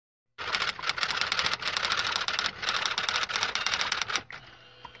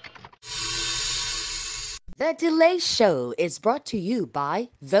The Delay Show is brought to you by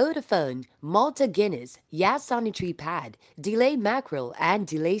Vodafone, Malta Guinness, Yas Sanitary Pad, Delay Mackerel, and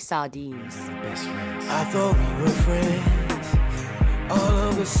Delay Sardines. Best friends. I thought we were friends. All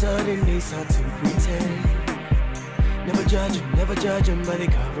of a sudden they start to pretend. Never judge them, but they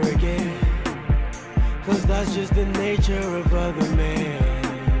cover again. Cause that's just the nature of other men.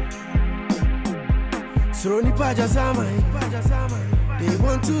 Suroni Pajasama, they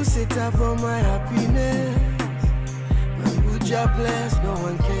want to sit up for my happiness. But Uja bless, no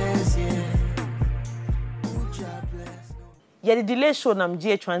one cares, yeah. Uja bless. Yeah, the Delay Show nam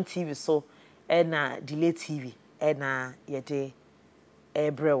GH1 TV so and Delay TV and yete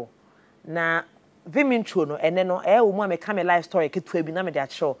ebrew. Na Vim intro no and no woman me come a life story ketu bi na me dey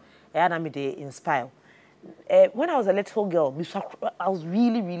show na me dey inspire. When I was a little girl, I was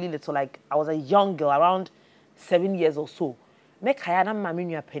really little, like I was a young girl, around 7 years or so. Me kaya na mama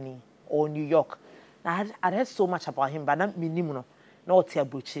nua penny or New York. Now I'd heard so much about him, but na minimum no na oti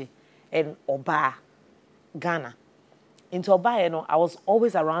abuchi and Oba Ghana. Into Oba, you know, I was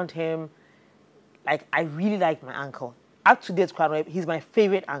always around him. Like I really liked my uncle. Up to date, he's my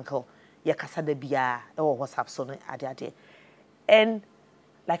favorite uncle. Yeah, kasade biya. Oh, what's up, son? Ade. And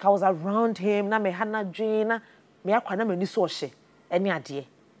like I was around him, na me hana dream, me akwa na me ni so hye, any ade.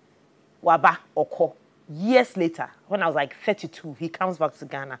 Waba oko. Years later, when I was like 32, he comes back to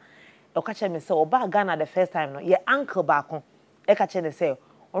Ghana. Okache me say, Oba Ghana the first time no, ye uncle back on. Ekache ne say,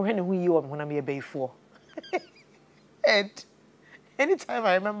 onhwe ne hu yi wo me na me before. And anytime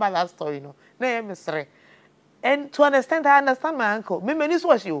I remember that story, no, na ye me sere. And to understand, I understand my uncle. Me ni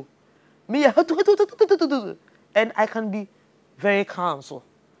so hye. Me and I can be very calm so.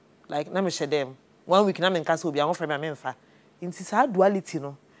 Like na me share them 1 week na me nka so bi an friend me mfa inti sa duality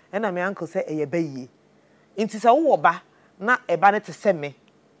no e na me uncle say eye bayi inti sa wo ba na e ba ne te se me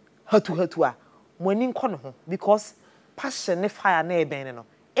hatu a mo ani nko no ho because passion ne fire na e ben no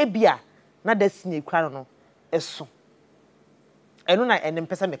e bia na destiny kura no eso eno na enem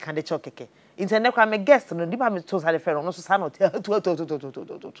pesa me kan de cho keke inti ne kwa me guest no dipa me to sa de fe no so sa no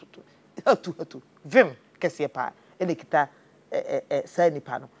hatu vim kese pa ele kita say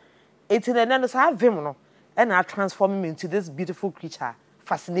nipa no. It's in the end of vim no, and I transform him into this beautiful creature,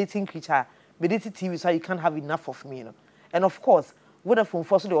 fascinating creature. Mediti TV, so you can't have enough of me, you know. And of course, Vodafone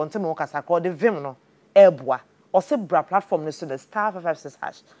force the on time I call the vim no, airboa, or say bra platform no so the star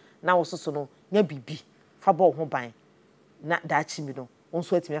 556#. Now also so no, nya BB, fabo home buying. Na dachi me no.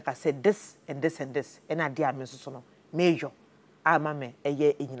 Also it me I said this and this and this, and I dear me so no. Major, mame a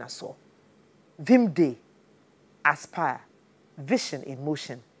year in so. Vim day, aspire. Vision in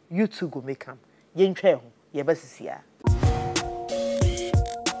motion. You two go make them. Yen try ho. Ye ba sisia.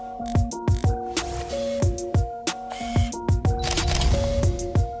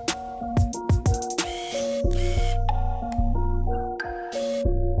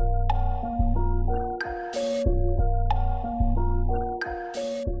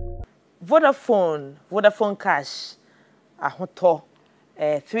 Vodafone cash. Ahoto.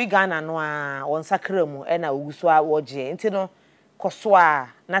 3 Ghana no a won sakra mu e na oguso a woje nti no koso a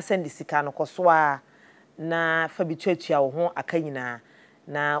na send sika no koso a na fa bituatua wo ho aka nyina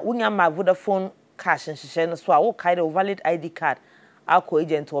na wonya ma Vodafone cash nhihye no so a wo kai the valid ID card akọ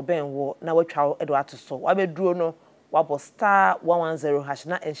agent oben wo na watwa edo atoso wabeduro no wabo star 110#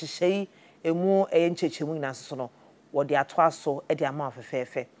 na nhihye emu nchechemu nyina so no wo de ato aso e de ama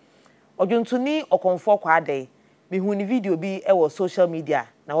afefefe odwontuni okonfo kwa ade Mihuni video be social media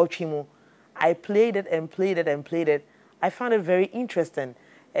na watchimu. I played it. I found it very interesting,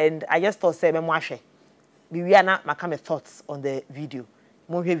 and I just thought say me mwashe. We are not my thoughts on the video.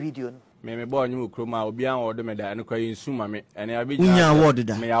 More video. Me boy nyu kroma obi an award me da eno kwa yinsu ma me ene abi unya award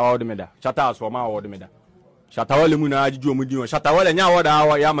da me award me da shata aso ma award me da shata wale mu na ajijo mu di shata wale nya award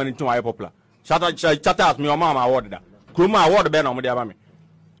awa ya ma ntin wa popular shata aso me o ma award da kroma award be na mo de aba me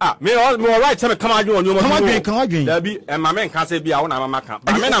me right say me come adwon on your come adwon da bi e ma me nka say bi a wona mama ka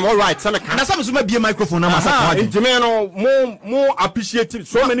ba me na mo right say me ka na some so ma bie microphone na ma sa come adwon me no more appreciative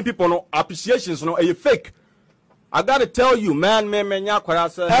so many people no appreciations no e fake. I gotta tell you, man, nya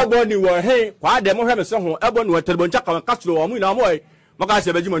kwara say ebony wo hey kwa de mo hwe me se ho ebony wo telebo ncha ka kaslo wo mu na mo e maka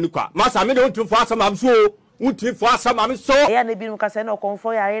se beji manu kwa ma sa me de untu fo asam am so untu fo asam am so ya na bi no ka say no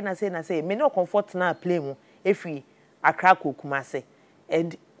comfort ya na say me no comfort na play mu efi Accra Kumase,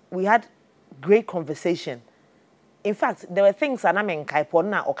 and we had great conversation. In fact, there were things that I mean kaipo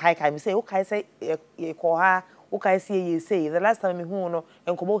na o kai me say okay say ye ko ha okay say the last time me who no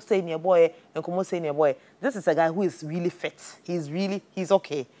enkomo say near boy. This is a guy who is really fit. He's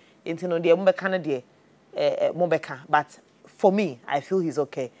okay. Into no de mo be kana de mo be ka, but for me I feel he's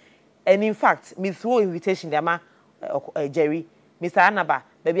okay. And in fact, me through invitation there ma Jerry, Mr. Anaba,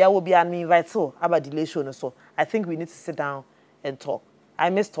 maybe I will be an invite so about delay show no so. I think we need to sit down and talk. I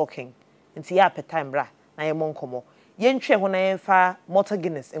miss talking. Nti ya per time bra na ye mon komo. Ye ntwe ho na ye fa Malta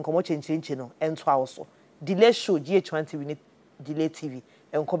Guinness en komo chenchenche no ento awoso. Delay show GH20 we need Delay TV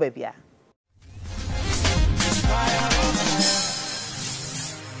en ko bia.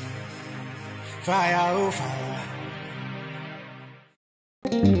 Fire, oh fire.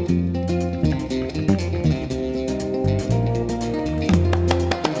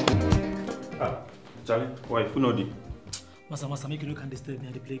 Charlie, why? Who know the? Masa, make you no can disturb me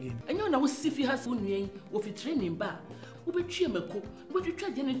at the play game. And you know, if you have one of your training bar, who be trim a cook, but you try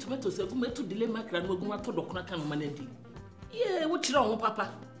getting tomatoes, a good to delay my grand, we're going to dock and manadi. Yeah, what's wrong,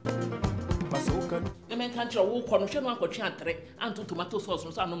 Papa? The man can't walk on a channel for chantre and to tomato sauce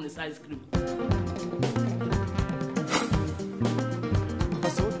or some ice cream.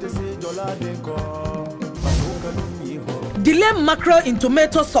 Delay mackerel in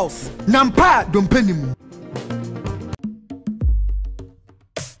tomato sauce. Nampa don't penny mu.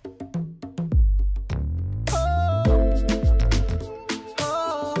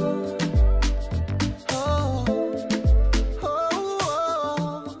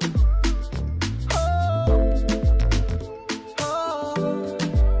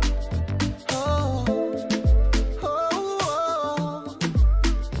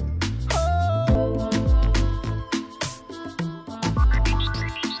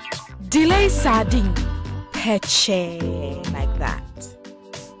 Delay sardine, peche like that.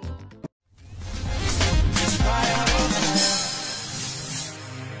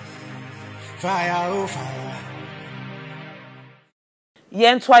 Fire, oh fire.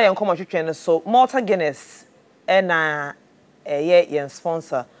 Yen try and come on so Malta Guinness and yen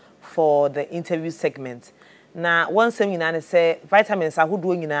sponsor for the interview segment. Na one seminar say vitamins are who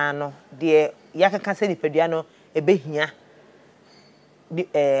doing in ano de yaka say ni pediano ebehia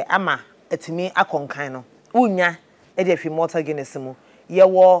ama etimi akonkan no unya e de fi Malta Guinness mu ye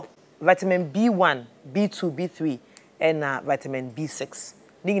wo vitamin B1 B2 B3 and vitamin B6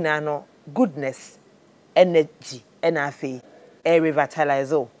 ni na no goodness energy and afi e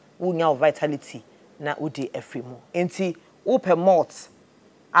revitalize unya vitality na udi efri mu enti upe malt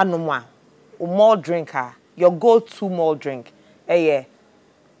anoma malt drinker your go-to malt drink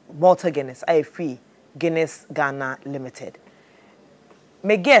Malta Guinness free Guinness Ghana Limited.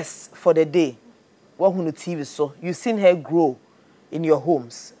 My guest for the day, what who TV so you seen her grow in your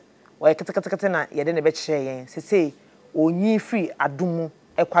homes. Why kata na ye de ne be kire yen say onyi free adumu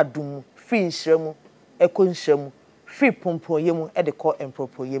ekwadumu free nhyiramu ekonhyiramu free pompoyemu e de call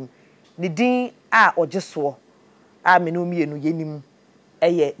empropoyem ni din a ojeso a me no mienu yenim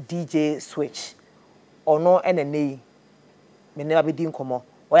DJ Switch ono enenei me never be din komo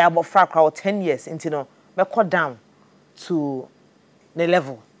oya abofra crowd 10 years into no me cut down to the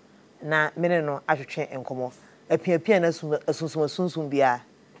level na me no atwetwe enkomo apia na sunsun bia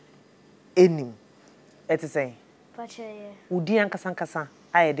enim eti say pache udi ankasa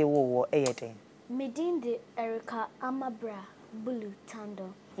ayede wo eyeden medin de Erica Amabra Bulu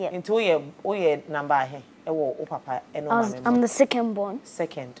Tando. Yeah. Into oye number he ewo o papa eno mama. I'm the second born.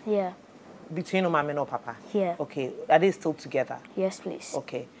 Second. Yeah. Between mama and papa. Yeah. Okay. Are they still together? Yes, please.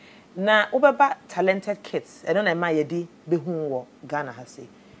 Okay. Na obeba talented kids. I don't know my yedi behun wo Ghana ha say.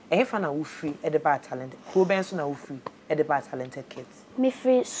 Ehefa na wo free e de ba talented. Ko ben so na wo free e de ba talented kids. Me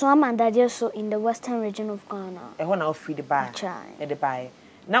free Swam and Dajeso in the western region of Ghana. Eho na wo free de ba. Try. E de ba.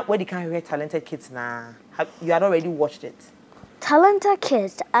 Now where they can hear talented kids na. You had already watched it. Talented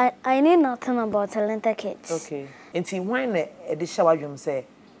kids. I know nothing about talented kids. Okay. Until when the shower room say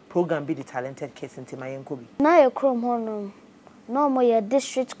program be the talented kids into my enkobi. Now you chrome honor. No more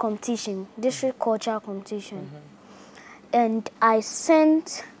district competition, district culture competition. And I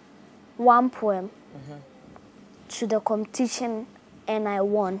sent one poem to the competition and I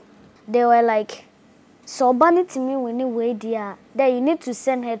won. They were like, so bunny to me when you wait there, that you need to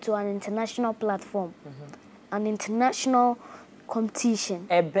send her to an international platform, an international competition.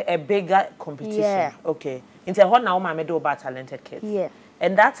 A bigger competition. Yeah. Okay. Into what now my do about talented kids. Yeah.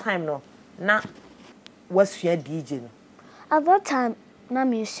 And that time no, na was your DJ. At that time, na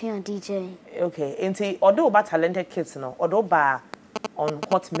me a DJ. Okay. Into although about talented kids no, although ba on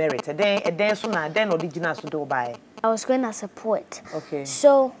what merit. And then so na then original so do by. I was going as a poet. Okay.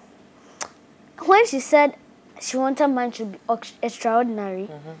 So when she said she wanted mine to be extraordinary,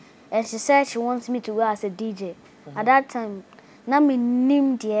 and she said she wants me to go as a DJ. At that time, na me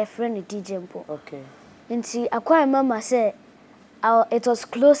named the friend a DJ. Okay. And see, I quite remember say, it was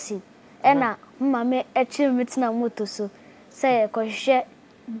closing, and mama actually meeting a motor so say, cause she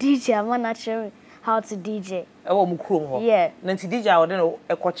DJ, I'm not sure how to DJ. Oh, Mukrum. Yeah. Nanti DJ, I don't know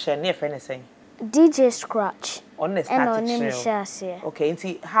a coach near anything. DJ Scratch. On the And on starting. Okay, and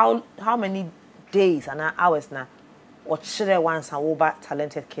see how many days and hours now? What should I once and over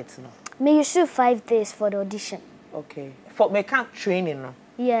talented kids no? Me you shoot 5 days for the audition. Okay. For me can't training no.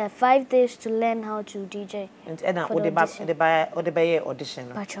 Yeah, 5 days to learn how to DJ. And the buy audition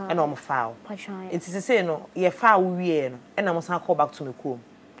no. And I'm foul. It is to say no, you foul we no. And I'm gonna call back to me cool.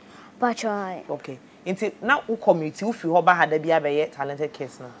 Okay. Into now who community who feel how had be talented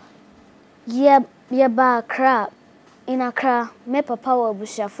kids now. Yeah, ba Accra. In Accra, me papa wa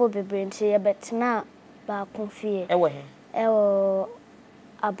bushafo bebre nti ye betena ba konfie. Ewo he? Ewo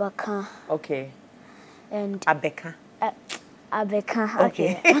Abaka. Okay. And Abeka. Abeka.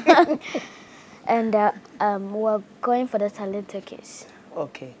 Okay. And we're going for the talented kids.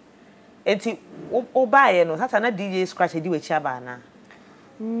 Okay. Enti o buy no that na DJ Scratch di we chiaba na.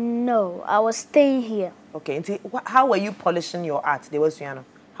 No, I was staying here. Okay. Enti how were you polishing your art? There was you know.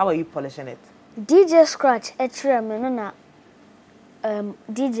 How are you polishing it? DJ Scratch actually me no na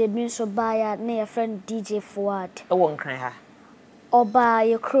DJ bin so buy na your friend DJ Fuad. E won kran ha. Oba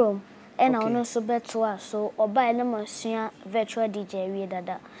your chrome and I no so beto so oba na masua virtual DJ we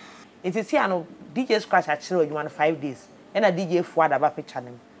dada. It is here no DJ Scratch actually you 5 days. And a DJ Fuad aba picture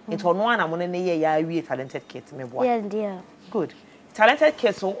them. It on one am na ye ya we talented kids me boy. Yeah, dear. Good. Talented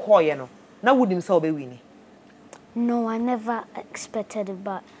kids so call you know. Now would himself be winning. No, I never expected it,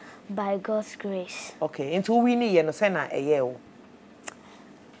 but by God's grace. Okay, into winning, you know, say na a year.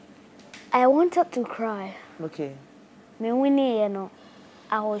 I wanted to cry. Okay. Me winning, you know,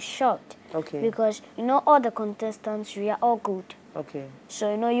 I was shocked. Okay. Because you know all the contestants, we are all good. Okay. So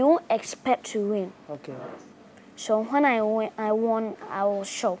you know you won't expect to win. Okay. So when I won, I was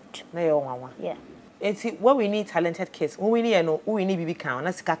shocked. Na you won. Yeah. It's what we need talented kids. When we need, you know, we need baby count.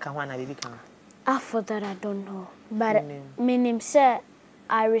 Na sika kan na baby count. After that, I don't know. But my name said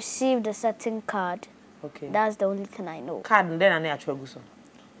I received a certain card. Okay. That's the only thing I know. Card and then I actually go so.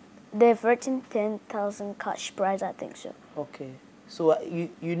 They've written 10,000 cash prize, I think so. Okay. So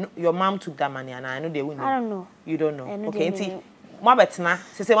your mom took that money and I know they win. I don't know. You don't know. Okay. Enti mo betina,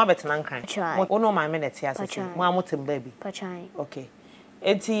 say mo betina nkran. Pachai. Mo no my minute here say. Mo amotem baby. Pachai. Okay.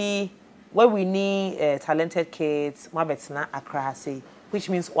 Enti where we need talented kids, mo betina Accra say. Which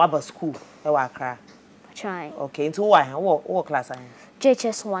means waba school e wa Accra. Trying. Okay, into what class are you?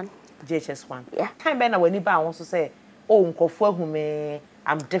 JHS1. JHS1. Yeah. Time ben na when you want to say, oh, nkofo ahume,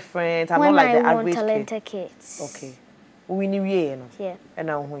 I'm different, I'm when not like the I average talented kids. Okay. We need we no. Yeah. And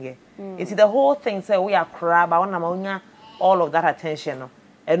now who ye. It's the whole thing say we are Accra, but when am all of that attention no.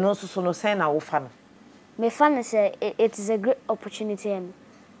 And also so no say na wo fa no. Me fan say it is a great opportunity and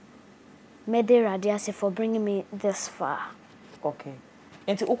me dey radiase for bringing me this far. Okay.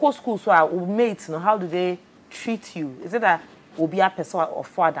 Into Uko school, so our mates, no, how do they treat you? Is it that will be a person or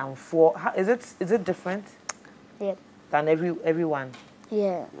 4 than 4? Is it different? Yeah. Than everyone?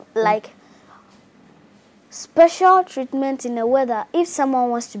 Yeah. Like special treatment in a way that if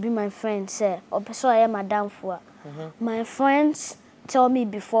someone wants to be my friend, say, or person I am madam for, my friends tell me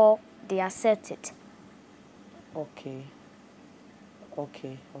before they accept it. Okay.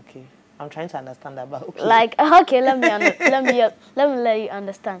 I'm trying to understand that, but okay. Like okay, let me let you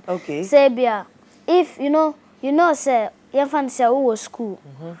understand. Okay. Say Bia, if you know say your fan say who was school.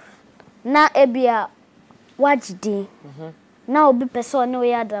 Na ebia wajidi. Now be person no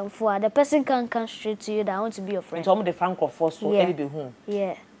ya than for the person can come straight to you that want to be your friend. So I'm the franco for so any be home.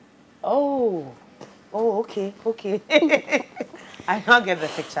 Yeah. Oh, okay. I now get the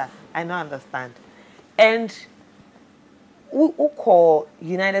picture. I now understand. And who call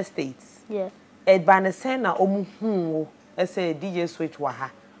United States? Yeah. Ebanesena omuhu say DJ Switch wa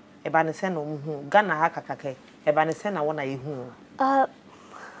ha. Ebanesena omuhu Ghana ha kakake. Ebanesena wona yehu.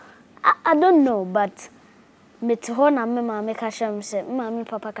 I don't know, but me to ho na me ma me ka shem say, me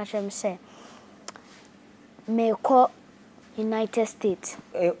papa ka shem say me call United States.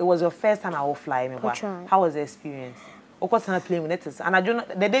 It was your first time I will fly me. How was the experience? Of course I playing with it. And I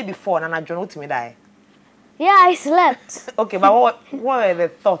the day before and I journal to me die. Yeah, I slept. Okay, but what were the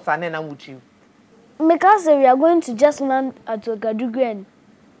thoughts and then I'm with you? Because we are going to just land at Ouagadougou and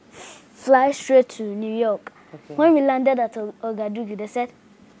fly straight to New York. Okay. When we landed at Ouagadougou, they said,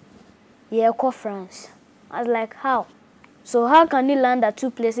 yeah, call France. I was like, how? So how can you land at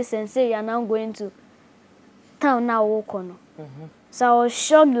 2 places and say you are now going to town now walk on? So I was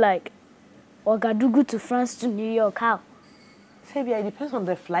shocked, like, Ouagadougou to France to New York, how? Maybe it depends on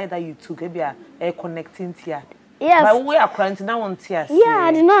the flight that you took. Maybe a connecting here. Yes. But we are crying now on tears. Yeah,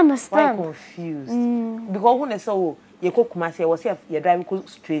 I did not understand. Why confused? Because when I saw you cook Kumasi, I was here, you drive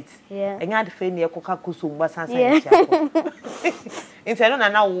straight. Yeah. And you had to find your coca kusumba sansa. Into I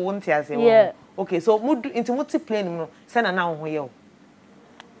don't know won't tears. Yeah. Okay, so into multiplayer, send an hour here.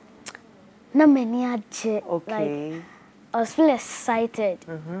 No many aje. Okay. Like, I was feeling excited,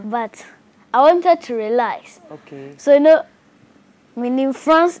 but I wanted to relax. Okay. So you know, in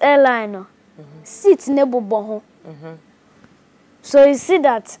France airline, seats never boho. So you see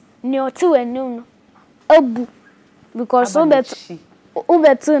that near two and noon, abu, because Uber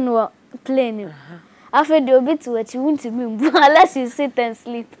no plane. After the bit what you want to mean, unless you sit and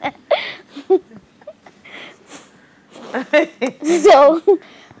sleep. So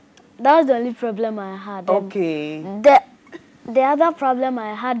that was the only problem I had. Okay. The other problem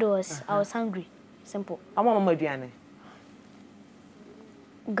I had was I was hungry. Simple.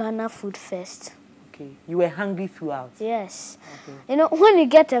 Ghana food first. Okay. You were hungry throughout. Yes. Okay. You know, when you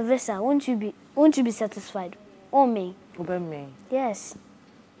get a visa, won't you be satisfied? Oh me. Me. Yes.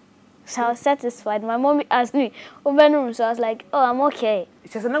 So I was satisfied. My mom asked me, so I was like, oh, I'm okay.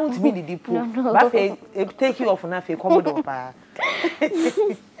 It says, I want to be the deep. No. But it take you off on a Commodore.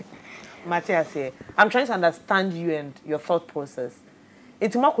 Matthias here. I'm trying to understand you and your thought process.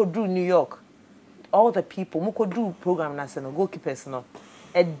 It's Mako do New York. All the people, Mako do program national goalkeepers no.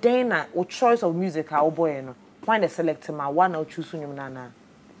 A Dana or choice of music our boy no. Why they select him one or choose you nana.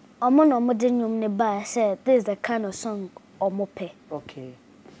 Omo nearby said this is the kind of song Omope. Okay.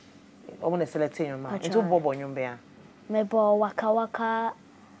 I want to select your man. Into Bobo Nyumbea. Mebo Waka Waka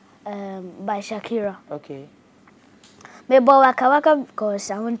by Shakira. Okay. Mebo Waka Waka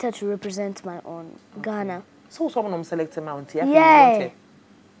because I wanted to represent my own Ghana. So someone selected Mount. Yeah.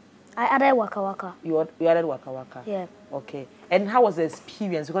 I added Waka Waka. You added Waka Waka. Yeah. Okay. And how was the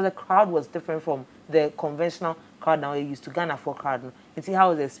experience? Because the crowd was different from the conventional crowd now you used to Ghana for crowd. And see how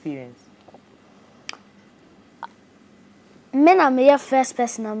was the experience? When I'm the first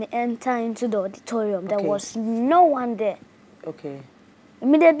person I enter into the auditorium, there was no one there. Okay.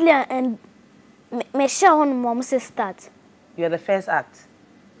 Immediately and me share on mom say start. You are the first act.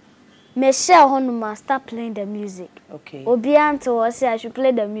 Me share on mom start playing the music. Okay. Obianto say I should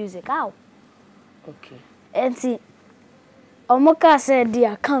play the music. How? Okay. And see, Omoka said they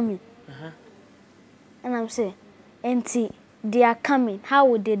are coming. And I'm saying, and see, they are coming. How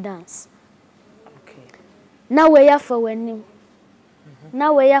would they dance? Okay. Now we are for winning.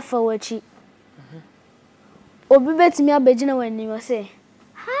 Now we are for watching. Obi bet me abegina when you say,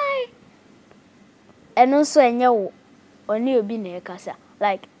 hi. And also a new only obi na kasa.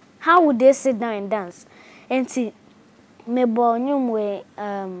 Like, how would they sit down and dance? And see, me born way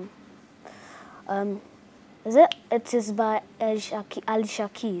it is by Alicia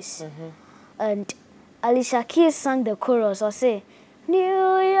Keys. And Alicia Keys sang the chorus or say, New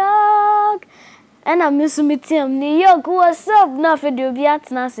York. And I'm used to meet him. New York, what's up? Now for the Obiat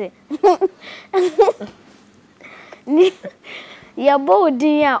Nase. Your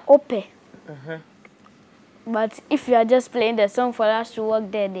body are open. But if you are just playing the song for us to work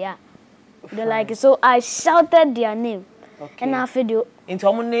there, they are. They're like, so I shouted their name. Okay. And I feel you. Into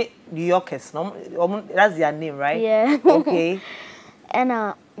Omni New Yorkers, no? That's their name, right? Yeah. Okay. And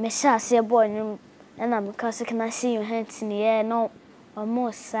Mesha say boy, and I'm because can I see your hands in the air? No,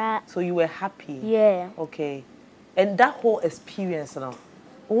 almost sad. So you were happy? Yeah. Okay. And that whole experience, no?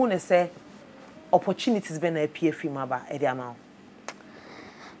 I want to say, opportunities been a PF maba at the amount.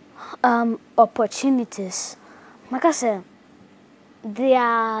 Opportunities. Like I said, there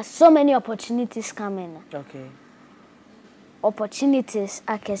are so many opportunities coming. Okay. Opportunities,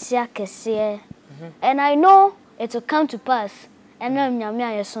 I can see. And I know it will come to pass. And I'm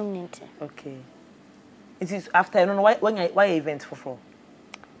okay. It is after, I don't know, why event for?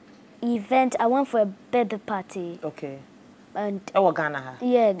 Event, I went for a birthday party. Okay. And Ghana?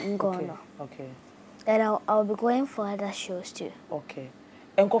 Yeah, in Ghana. Okay. And I'll be going for other shows too. Okay.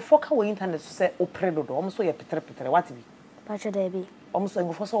 And go for our internet to say, Opredo, almost so you're Peter, what to be? Patrick Debbie. Almost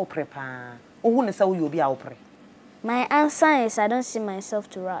go for so prepa. Who knows how you'll be out pre? My answer is I don't see myself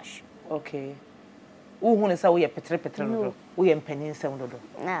to rush. Okay. Who knows how you're Peter, no. We are penning sound.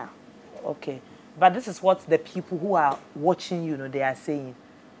 No. Okay. But this is what the people who are watching you know they are saying.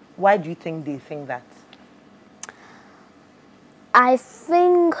 Why do you think they think that? I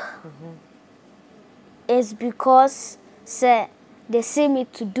think it's because say they see me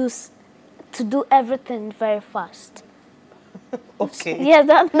to do everything very fast. Okay. Yes,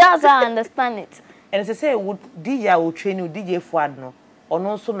 that's how I understand it. And as I say, would DJ will train you DJ Fuad no, or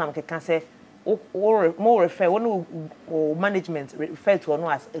no so nam can say or more refer when management refer to no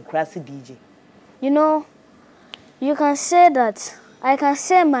as a classy DJ. You know, You can say that. I can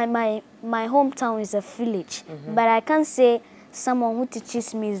say my hometown is a village, but I can't say someone who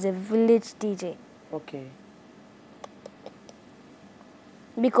teaches me is a village DJ. Okay.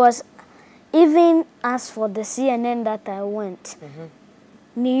 Because even as for the CNN that I went,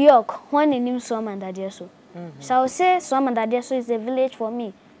 New York, when in Swam and Adieso. So I would say Swam and Adieso is a village for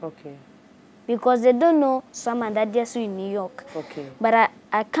me. Okay. Because they don't know Swam and Adieso in New York. Okay. But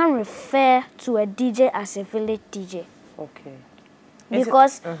I can't refer to a DJ as a village DJ. Okay.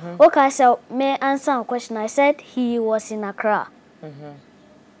 Because, okay, so may I answer a question? I said he was in Accra.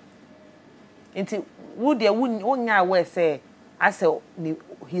 Into would you wouldn't say I said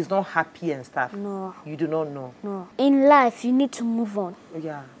he's not happy and stuff? No. You do not know? No. In life, you need to move on.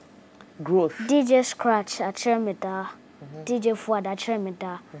 Yeah. Growth. DJ Scratch at Chermida, DJ Fuad at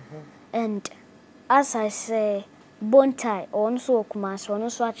Chermida. And as I say, Bone Tie, or also Okumas, or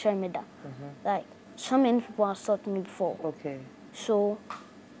also at Chermida. Like, so many people have taught me before. Okay. So,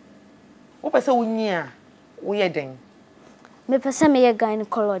 what person we are doing? Me person me a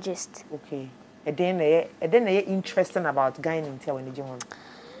gynecologist. Okay. And then they interesting about gynae when you want.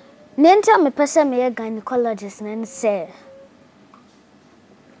 Nenta me person me a gynecologist and say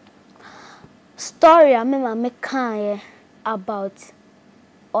story I me can about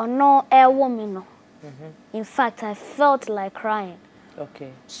or no a woman no. In fact, I felt like crying.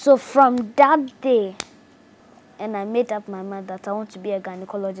 Okay. So from that day, and I made up my mind that I want to be a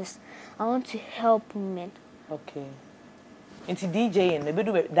gynecologist. I want to help women. Okay. Into DJing, the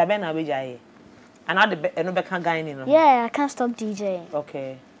do that ben abejaye. And now the no become gynae no. Yeah, I can't stop DJing.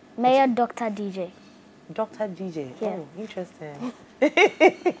 Okay. Mayor Dr. DJ. Dr. DJ. Yeah. Oh, interesting.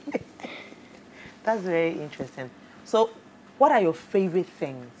 That's very interesting. So, what are your favorite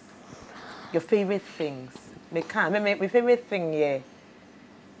things? Your favorite things? My favorite thing, yeah.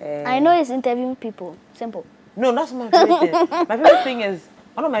 I know it's interviewing people. Simple. No, that's my favorite thing. My favorite thing is,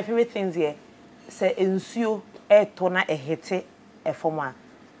 one of my favorite things here, say ensure a tona a hete a forma.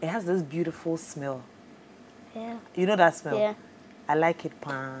 It has this beautiful smell. Yeah. You know that smell? Yeah. I like it,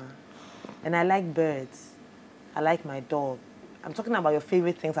 pan. And I like birds. I like my dog. I'm talking about your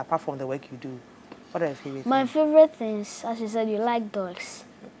favorite things apart from the work you do. What are your favorite My things? favorite things, as you said, you like dogs.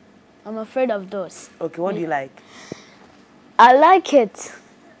 I'm afraid of dogs. Okay, what do you like? I like it.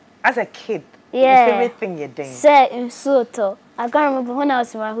 As a kid, Yeah. your favorite thing you're doing? Say in Soto. I can't remember when I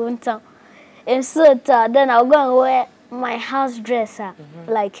was in my hometown. In Soto, then I'll go and wear my house dress.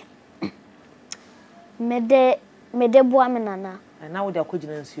 Like, mede boamenana. And now they're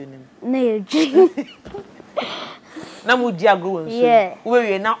calling you name. No, dream. Now we grow Yeah.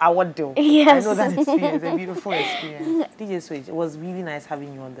 We now I would do. Yes. I know that experience, a beautiful experience. DJ Switch, it was really nice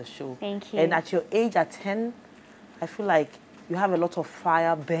having you on the show. Thank you. And at your age, at 10, I feel like you have a lot of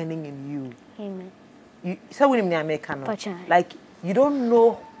fire burning in you. Amen. You say when you're American, Pachai. like you don't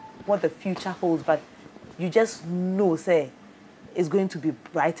know what the future holds, but you just know, say, it's going to be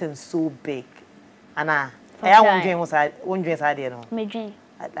bright and so big. And I won't dream inside there, no. My dream.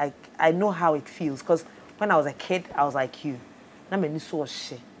 Like I know how it feels because when I was a kid, I was like you. Not many so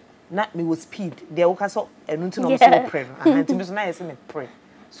shit. Not me with speed. They woke us up and nothing on so pray. And pray.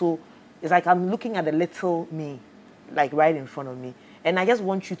 So it's like I'm looking at the little me, like right in front of me, and I just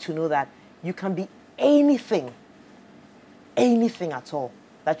want you to know that you can be anything at all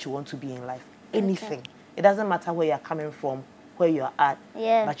that you want to be in life. Anything. Okay. It doesn't matter where you're coming from, where you're at.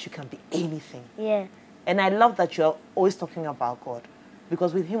 Yeah. But you can be anything. Yeah. And I love that you're always talking about God,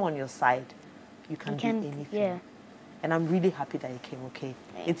 because with Him on your side, you can be anything. Yeah. And I'm really happy that you came, okay?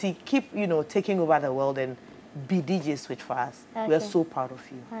 And to keep, taking over the world and be DJ Switch for us. Okay. We're so proud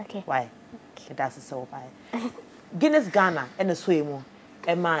of you. Okay. Why? Okay. That's so bad. Guinness Ghana and the Swemo.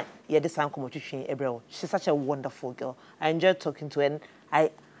 Emma, she's such a wonderful girl. I enjoyed talking to her. And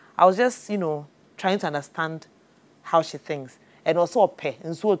I was just, trying to understand how she thinks. And also,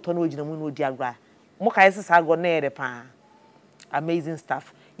 and so amazing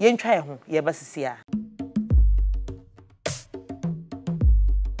stuff. You try home, you better see her.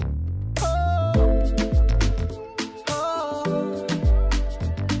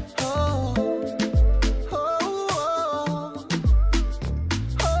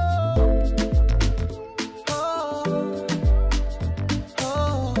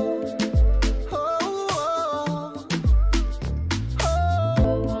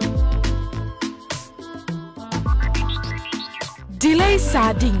 Delay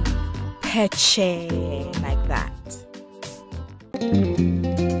sardine, peche, like that.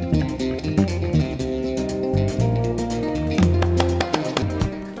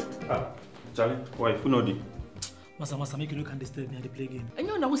 Charlie, why? Who know the? Masa, make you no can disturb me at the play game. And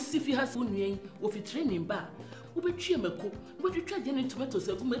you know, if you have one way, if you training back, wobetwie mako wobetwa gye ne tomatoes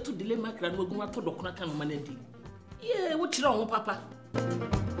agu meto delay makra no agu ato dokona kan ma nadi ye wo kire wo papa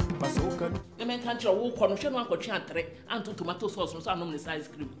Masoka e men kan kire wo kɔ no hwɛ no akɔtwe atere anto tomato sauce no so anom ne ice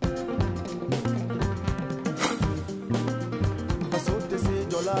cream Masote se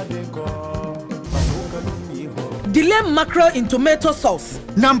jola denko Masoka ni ho Delay mackerel in tomato sauce.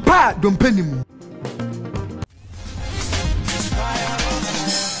 Nampa dompenimu.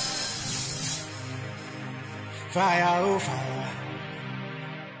 Fire oh fire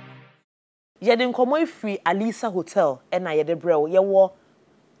Yede nkomo efiri Alisa Hotel na yede brew yewo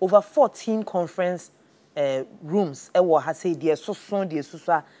over 14 conference rooms ewo ha say de soso de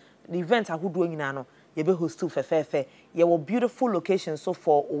susa the event ahodo nyina no ye be host fefefe yewo beautiful locations so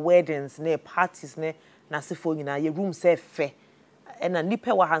for weddings ne parties ne nasefo nyina ye room say fe na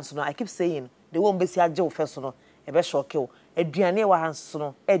nipa wa hanso no I keep saying the one be si agye wo fe so no e be shock you aduane wa hanso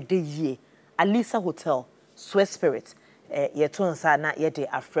no e de yie Alisa Hotel Sweet Spirit ye to nsa na ye de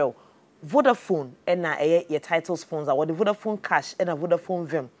afrew Vodafone na ye title sponsor what the Vodafone Cash and a Vodafone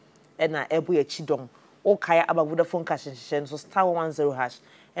Vim na ebo ye chidom o kaya aba Vodafone Cash nhyen so *110 hash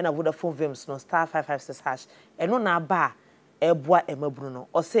and a Vodafone Vim no *556 hash eno na ba eboa emabunu no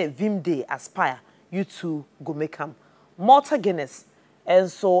o say Vim Day Aspire you too go make am Malta Guinness and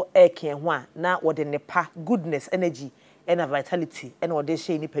so eken ho a na wo de nepa goodness energy and a vitality and wo de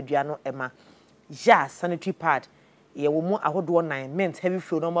hye ni padua no ema ja sanitary pad ye wo mu ahodo 9 mint heavy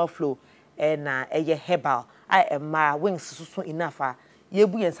flow normal flow na eye herbal I ema wings susu enough ye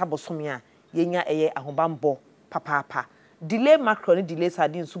bu yen sabosom a ye nya eye ahobambo papa delay macro ni delay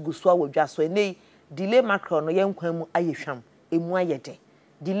sardine su gusu awadwa so nei delay macro no ye nkwan mu ayehwam emu ayede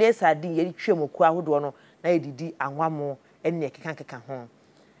delay sardine ye twem ku ahodo no na ye didi anwamo ene keka ho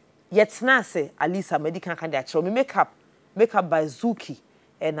yetna ase Alisa medical kan de akiro me makeup by Zuki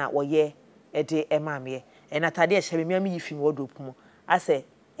na wo ye ede emame and atade e hye me mi yifi wardrobe mu ase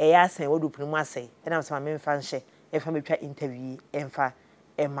eya asen wardrobe mu ase na am sama me mfa nhye efa metwa interview emfa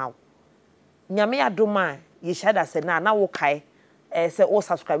emaw nyame adoma ye shada se na wo kai say o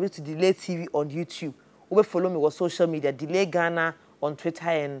subscribe to Delay TV on YouTube o be follow me on social media Delay Ghana on Twitter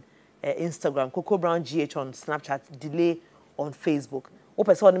and Instagram Coco Brown GH on Snapchat Delay on Facebook o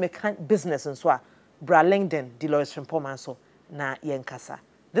pese o make business nso a bra LinkedIn Dolores Frimpong so na yenkasa.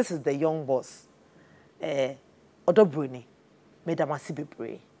 This is the young boss Odobruni Madam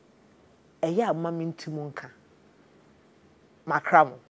Asibebre eya mama ntimu nka makramo